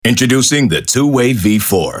Introducing the two-way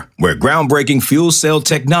V4, where groundbreaking fuel cell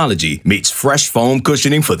technology meets fresh foam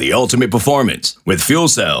cushioning for the ultimate performance. With fuel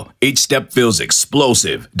cell, each step feels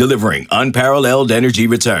explosive, delivering unparalleled energy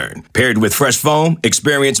return. Paired with fresh foam,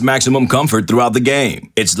 experience maximum comfort throughout the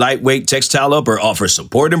game. Its lightweight textile upper offers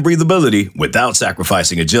support and breathability without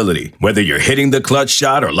sacrificing agility. Whether you're hitting the clutch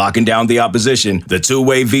shot or locking down the opposition, the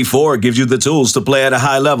two-way V4 gives you the tools to play at a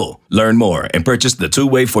high level. Learn more and purchase the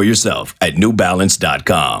two-way for yourself at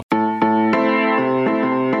newbalance.com.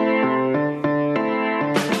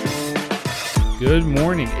 Good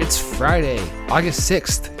morning. It's Friday, August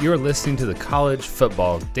 6th. You're listening to the College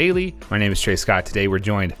Football Daily. My name is Trey Scott. Today we're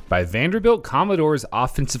joined by Vanderbilt Commodores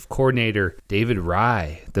offensive coordinator David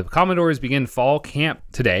Raih. The Commodores begin fall camp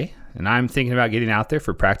today, and I'm thinking about getting out there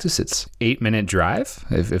for practice. It's 8-minute drive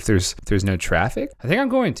if there's no traffic. I think I'm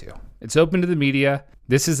going to. It's open to the media.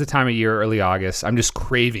 This is the time of year, early August. I'm just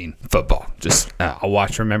craving football. I'll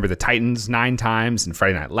watch Remember the Titans 9 times and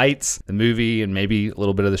Friday Night Lights, the movie, and maybe a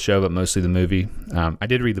little bit of the show, but mostly the movie. I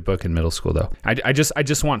did read the book in middle school, though. I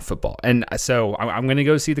just want football. And so I'm going to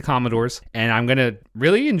go see the Commodores, and I'm going to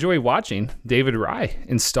really enjoy watching David Raih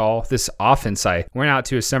install this offense. I went out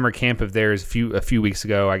to a summer camp of theirs a few weeks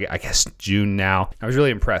ago, I guess June now. I was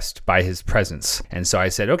really impressed by his presence. And so I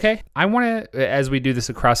said, okay, I want to, as we do this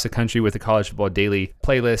across the country with the College Football Daily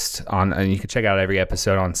playlist and you can check out every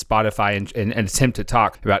episode on Spotify and attempt to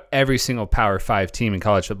talk about every single Power 5 team in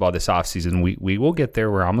college football this offseason. We will get there.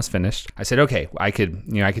 We're almost finished. I said, okay, I could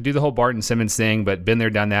do the whole Barton Simmons thing, but been there,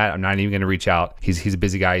 done that. I'm not even going to reach out. He's a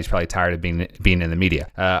busy guy. He's probably tired of being in the media.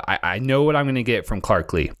 I know what I'm going to get from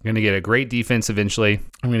Clark Lee. I'm going to get a great defense eventually.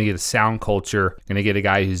 I'm going to get a sound culture. I'm going to get a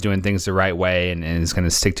guy who's doing things the right way and is going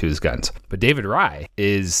to stick to his guns. But David Raih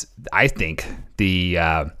is, I think,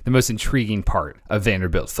 the most intriguing part of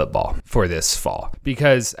Vanderbilt football for this fall,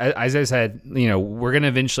 because as I said, we're going to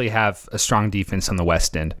eventually have a strong defense on the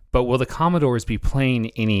West End, but will the Commodores be playing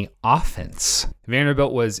any offense?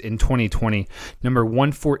 Vanderbilt was in 2020 number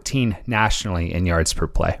 114 nationally in yards per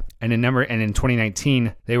play, and in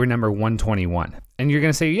 2019 they were number 121. And you're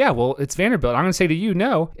going to say, yeah, well, it's Vanderbilt. I'm going to say to you,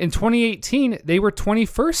 no. In 2018, they were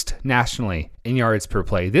 21st nationally in yards per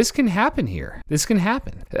play. This can happen here. This can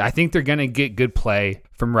happen. I think they're going to get good play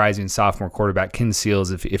from rising sophomore quarterback Ken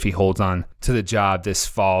Seals if he holds on to the job this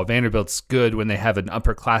fall. Vanderbilt's good when they have an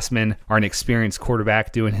upperclassman or an experienced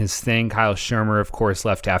quarterback doing his thing. Kyle Shermer, of course,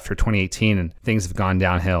 left after 2018, and things have gone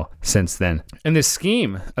downhill since then. And the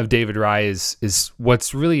scheme of David Raih is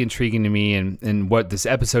what's really intriguing to me and what this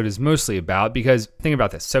episode is mostly about, because think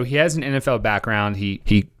about this. So he has an NFL background.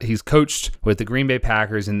 He's coached with the Green Bay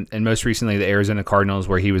Packers and most recently the Arizona Cardinals,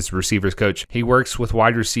 where he was receivers coach. He works with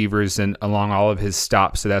wide receivers and along all of his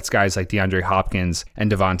stops. So that's guys like DeAndre Hopkins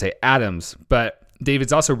and Devontae Adams. But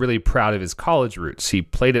David's also really proud of his college roots. He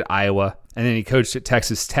played at Iowa, and then he coached at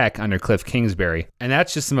Texas Tech under Cliff Kingsbury. And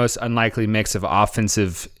that's just the most unlikely mix of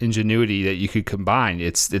offensive ingenuity that you could combine.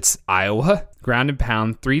 It's Iowa, ground and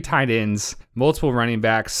pound, 3 tight ends, multiple running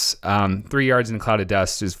backs, 3 yards in a cloud of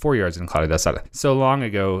dust is 4 yards in a cloud of dust. So long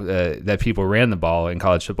ago that people ran the ball in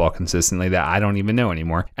college football consistently that I don't even know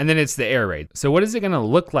anymore. And then it's the air raid. So what is it going to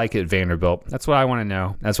look like at Vanderbilt? That's what I want to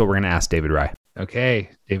know. That's what we're going to ask David Raih. Okay,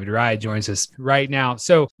 David Raih joins us right now.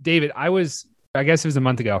 So David, I guess it was a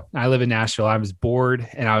month ago. I live in Nashville. I was bored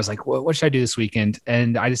and I was like, what should I do this weekend?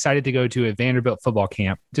 And I decided to go to a Vanderbilt football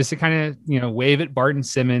camp just to kind of, wave at Barton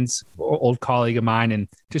Simmons, old colleague of mine, and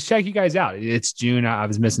just check you guys out. It's June. I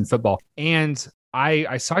was missing football. And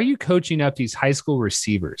I saw you coaching up these high school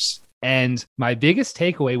receivers. And my biggest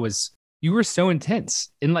takeaway was you were so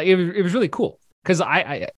intense. And like, it was really cool. Because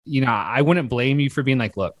I wouldn't blame you for being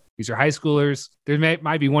like, look, these are high schoolers. There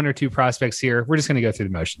might be 1 or 2 prospects here. We're just going to go through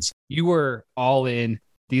the motions. You were all in.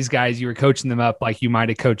 These guys, you were coaching them up like you might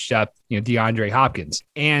have coached up, DeAndre Hopkins.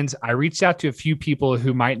 And I reached out to a few people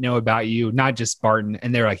who might know about you, not just Barton,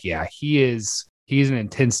 and they're like, yeah, he's an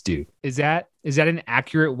intense dude. Is that an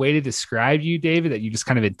accurate way to describe you, David? That you just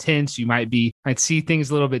kind of intense? You might see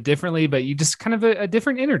things a little bit differently, but you just kind of a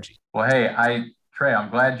different energy. Well, hey, Trey,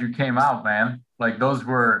 I'm glad you came out, man. Like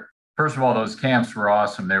first of all, those camps were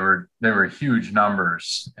awesome. They were huge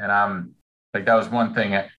numbers. And I'm like, that was one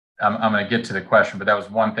thing I'm going to get to the question, but that was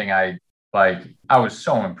one thing I was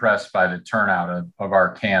so impressed by the turnout of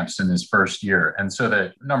our camps in this first year. And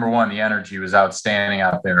so number one, the energy was outstanding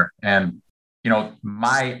out there. And,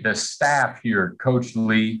 the staff here, Coach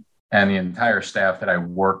Lee and the entire staff that I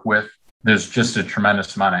work with, there's just a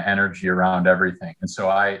tremendous amount of energy around everything. And so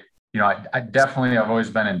I definitely, I've always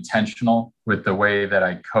been intentional with the way that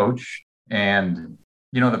I coach. And,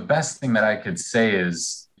 the best thing that I could say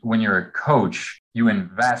is when you're a coach, you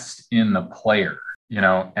invest in the player.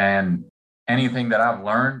 and anything that I've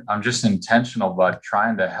learned, I'm just intentional about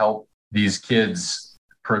trying to help these kids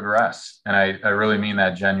progress. And I really mean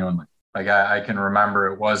that genuinely. Like I can remember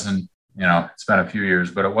it wasn't, it's been a few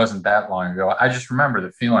years, but it wasn't that long ago. I just remember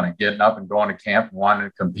the feeling of getting up and going to camp and wanting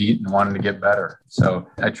to compete and wanting to get better. So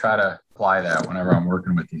I try to apply that whenever I'm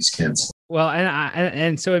working with these kids. Well,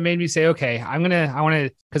 and so it made me say, okay, I want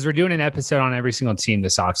to, because we're doing an episode on every single team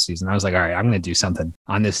this offseason. I was like, all right, I'm going to do something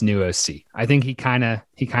on this new OC. I think he kind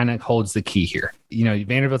of holds the key here.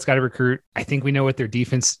 Vanderbilt's got to recruit. I think we know what their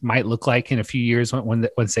defense might look like in a few years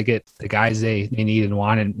once they get the guys they need and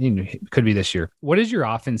want, and it could be this year. What is your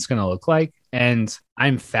offense going to look like? And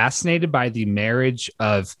I'm fascinated by the marriage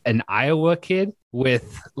of an Iowa kid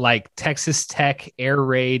with like Texas Tech, Air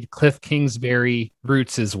Raid, Cliff Kingsbury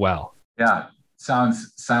roots as well. Yeah,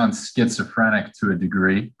 sounds schizophrenic to a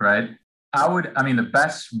degree, right? The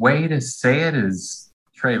best way to say it is,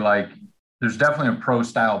 Trey, like there's definitely a pro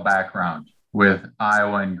style background with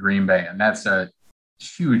Iowa and Green Bay, and that's a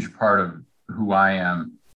huge part of who I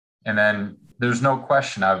am. And then there's no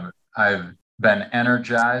question I've been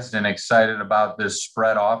energized and excited about this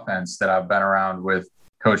spread offense that I've been around with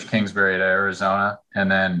Coach Kingsbury at Arizona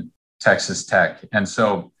and then Texas Tech. And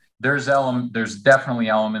so there's definitely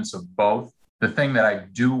elements of both. The thing that I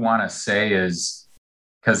do want to say is,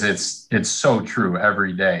 because it's so true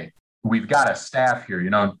every day, we've got a staff here.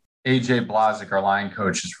 AJ Blazik, our line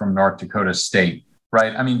coach, is from North Dakota State,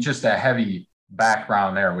 right? Just a heavy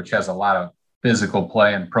background there, which has a lot of physical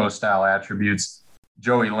play and pro style attributes.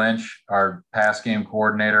 Joey Lynch, our pass game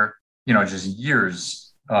coordinator, just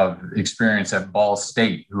years of experience at Ball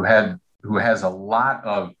State, who has a lot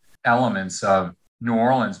of elements of New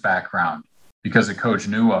Orleans background because of Coach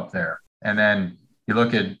New up there. And then you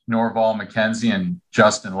look at Norval McKenzie and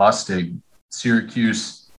Justin Lustig,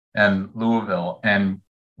 Syracuse and Louisville. And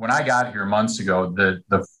when I got here months ago,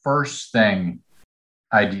 the first thing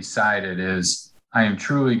I decided is I am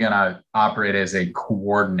truly going to operate as a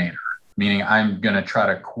coordinator, meaning I'm going to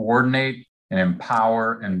try to coordinate and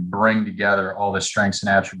empower and bring together all the strengths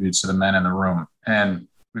and attributes of the men in the room. And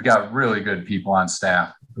we've got really good people on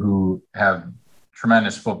staff who have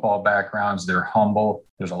tremendous football backgrounds. They're humble.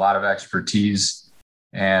 There's a lot of expertise.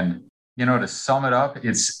 And, to sum it up,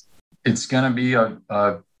 it's going to be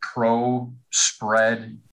a pro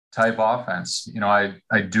spread type offense.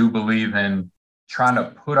 I do believe in trying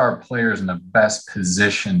to put our players in the best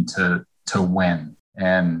position to win.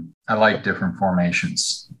 And I like different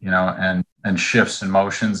formations, and shifts and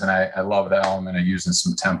motions. And I love that element of using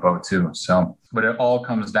some tempo too. So, but it all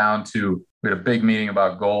comes down to, we had a big meeting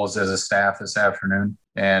about goals as a staff this afternoon.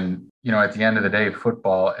 And, at the end of the day,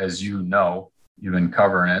 football, as you've been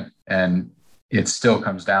covering it, and it still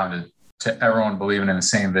comes down to everyone believing in the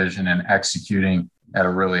same vision and executing at a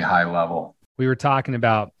really high level. We were talking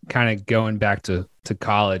about kind of going back to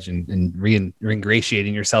college and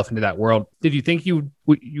reingratiating yourself into that world. Did you think you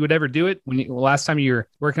would ever do it last time you were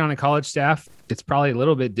working on a college staff? It's probably a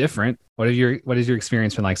little bit different. What has your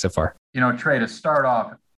experience been like so far? Trey, to start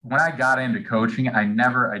off, when I got into coaching,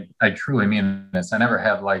 I truly mean this. I never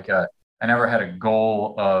had a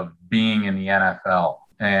goal of being in the NFL,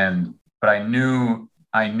 but I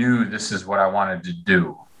knew this is what I wanted to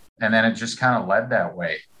do. And then it just kind of led that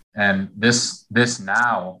way. And this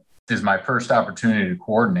now is my first opportunity to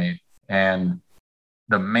coordinate. And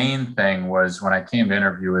the main thing was when I came to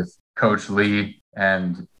interview with Coach Lee,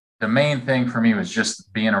 and the main thing for me was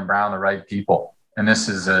just being around the right people. And it's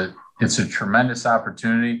a tremendous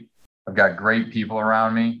opportunity. I've got great people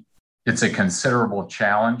around me. It's a considerable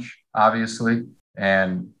challenge, obviously.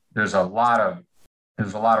 And there's a lot of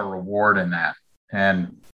reward in that.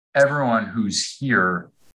 And everyone who's here,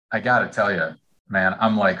 I got to tell you, man,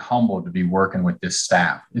 I'm like humbled to be working with this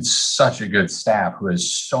staff. It's such a good staff who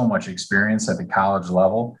has so much experience at the college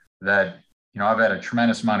level that, I've had a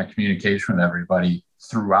tremendous amount of communication with everybody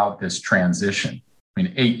throughout this transition.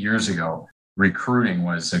 8 years ago, recruiting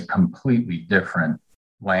was a completely different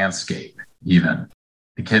landscape. Even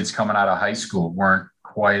the kids coming out of high school weren't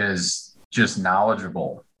quite as just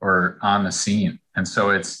knowledgeable or on the scene. And so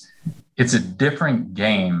it's a different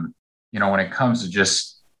game, when it comes to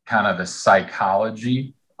just kind of the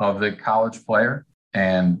psychology of the college player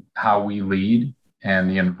and how we lead and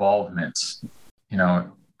the involvement,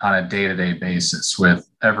 on a day-to-day basis with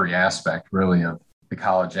every aspect really of the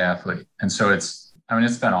college athlete. And so it's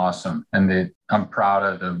been awesome. And I'm proud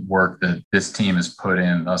of the work that this team has put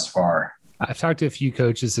in thus far. I've talked to a few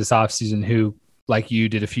coaches this offseason who, like you,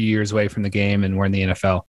 did a few years away from the game and were in the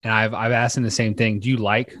NFL. And I've asked them the same thing. Do you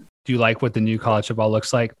like what the new college football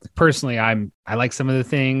looks like? Personally, I like some of the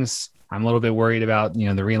things. I'm a little bit worried about, the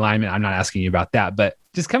realignment. I'm not asking you about that, but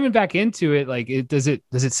just coming back into it, like does it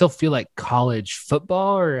still feel like college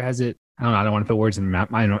football, or has it, I don't know, I don't want to put words in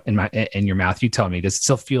your mouth. You tell me, does it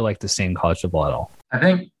still feel like the same college football at all? I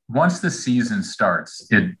think once the season starts,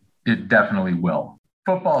 it definitely will.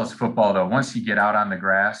 Football is football, though. Once you get out on the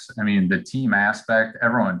grass, I mean, the team aspect,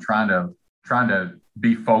 everyone trying to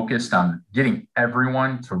be focused on getting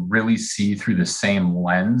everyone to really see through the same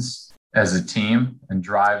lens as a team and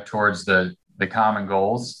drive towards the common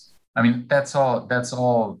goals. I mean, that's all,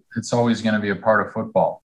 it's always going to be a part of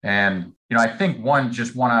football. And, I think one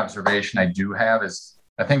observation I do have is,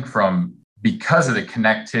 I think because of the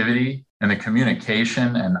connectivity and the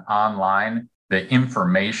communication and online, the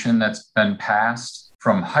information that's been passed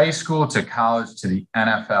from high school to college to the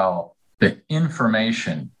NFL, the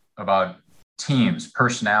information about teams,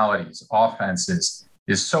 personalities, offenses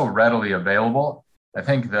is so readily available. I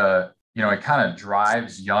think it kind of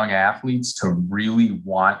drives young athletes to really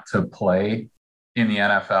want to play in the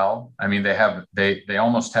NFL. I mean, they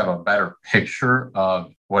almost have a better picture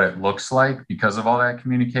of what it looks like because of all that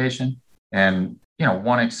communication. And,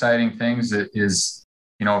 one exciting thing is,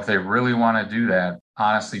 if they really want to do that,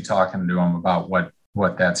 honestly talking to them about what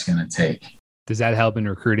that's going to take. Does that help in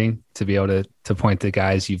recruiting to be able to point to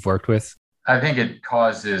guys you've worked with? I think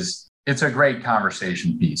it's a great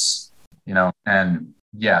conversation piece, and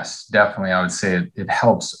yes, definitely. I would say it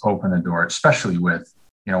helps open the door, especially with,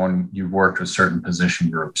 when you've worked with certain position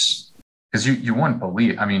groups, because you wouldn't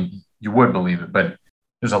believe, you would believe it, but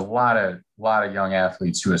there's a lot of young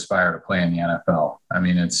athletes who aspire to play in the NFL. I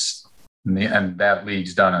mean, and that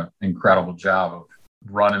league's done an incredible job of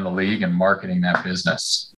running the league and marketing that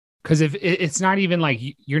business. Because if it's not even like,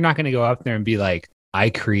 you're not going to go up there and be like, I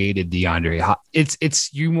created DeAndre.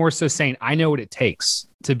 It's you more so saying, I know what it takes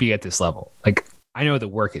to be at this level. Like, I know the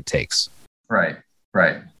work it takes. Right.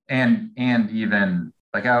 And even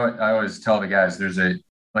like I always tell the guys,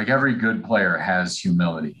 every good player has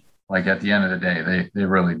humility. Like at the end of the day, they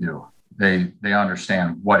really do. They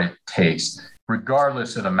understand what it takes,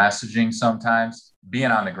 regardless of the messaging. Sometimes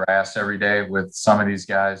being on the grass every day with some of these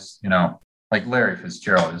guys, like Larry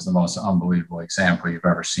Fitzgerald is the most unbelievable example you've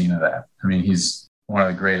ever seen of that. I mean, he's one of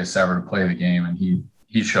the greatest ever to play the game, and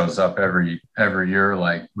he shows up every year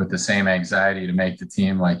like with the same anxiety to make the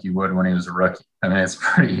team like you would when he was a rookie. I mean,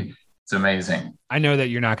 it's amazing. I know that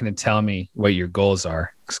you're not going to tell me what your goals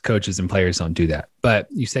are, because coaches and players don't do that. But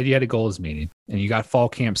you said you had a goals meeting and you got fall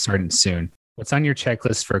camp starting soon. What's on your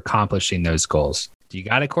checklist for accomplishing those goals? Do you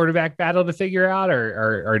got a quarterback battle to figure out,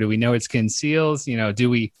 or do we know it's Seals?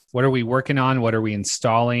 What are we working on? What are we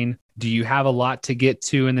installing? Do you have a lot to get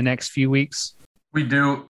to in the next few weeks? We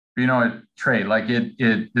do. Trey, like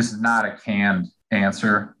this is not a canned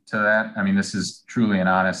answer to that. I mean, this is truly an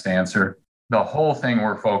honest answer. The whole thing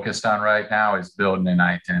we're focused on right now is building an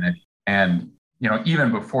identity. And,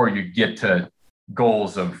 even before you get to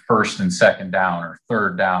goals of first and second down or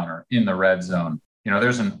third down or in the red zone,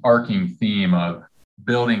 there's an arcing theme of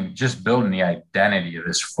building the identity of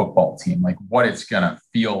this football team, like what it's going to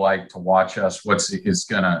feel like to watch us, what it's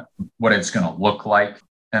going to look like.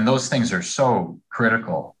 And those things are so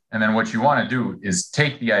critical. And then what you want to do is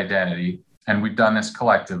take the identity, and we've done this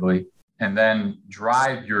collectively, and then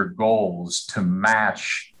drive your goals to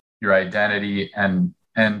match your identity and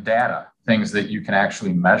data, things that you can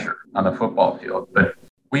actually measure on the football field. But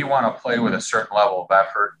we want to play with a certain level of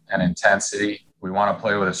effort and intensity. We want to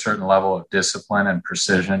play with a certain level of discipline and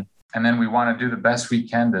precision. And then we want to do the best we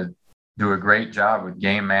can to do a great job with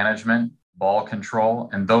game management, ball control.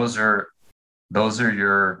 And those are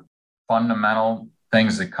your fundamental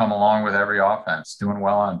things that come along with every offense. Doing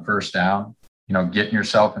well on first down, getting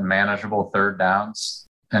yourself in manageable third downs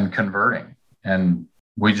and converting. And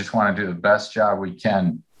we just want to do the best job we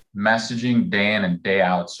can messaging day in and day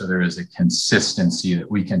out, so there is a consistency that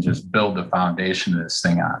we can just build the foundation of this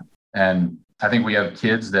thing on. And I think we have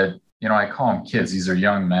kids that, I call them kids. These are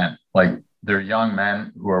young men. Like, they're young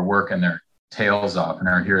men who are working their tails off and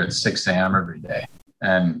are here at 6 a.m. every day.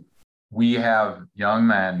 And we have young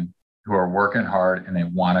men who are working hard and they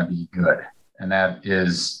want to be good. And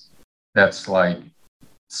that's like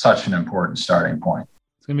such an important starting point.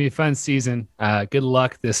 It's going to be a fun season. Good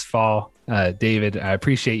luck this fall, David. I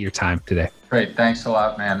appreciate your time today. Great. Thanks a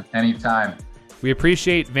lot, man. Anytime. We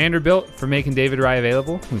appreciate Vanderbilt for making David Raih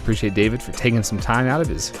available. We appreciate David for taking some time out of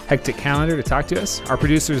his hectic calendar to talk to us. Our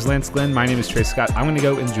producer is Lance Glenn. My name is Trey Scott. I'm going to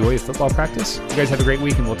go enjoy football practice. You guys have a great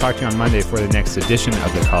week, and we'll talk to you on Monday for the next edition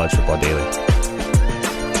of the College Football Daily.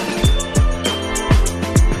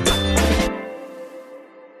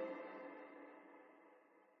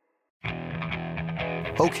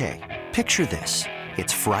 Okay, picture this.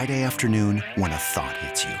 It's Friday afternoon when a thought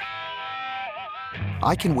hits you.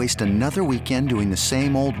 I can waste another weekend doing the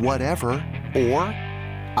same old whatever, or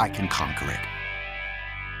I can conquer it.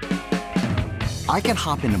 I can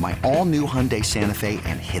hop into my all-new Hyundai Santa Fe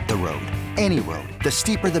and hit the road. Any road. The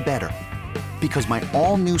steeper, the better. Because my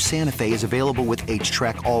all-new Santa Fe is available with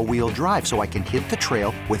H-Track all-wheel drive, so I can hit the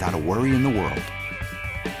trail without a worry in the world.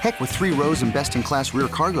 Heck, with 3 rows and best-in-class rear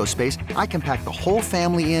cargo space, I can pack the whole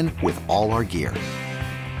family in with all our gear.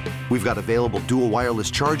 We've got available dual wireless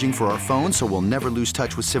charging for our phones, so we'll never lose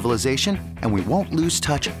touch with civilization, and we won't lose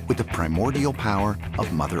touch with the primordial power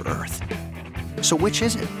of Mother Earth. So which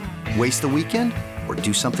is it? Waste the weekend or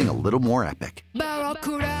do something a little more epic?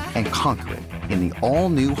 And conquer it in the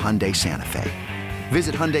all-new Hyundai Santa Fe.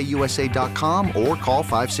 Visit HyundaiUSA.com or call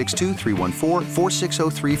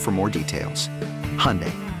 562-314-4603 for more details.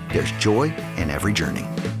 Hyundai, there's joy in every journey.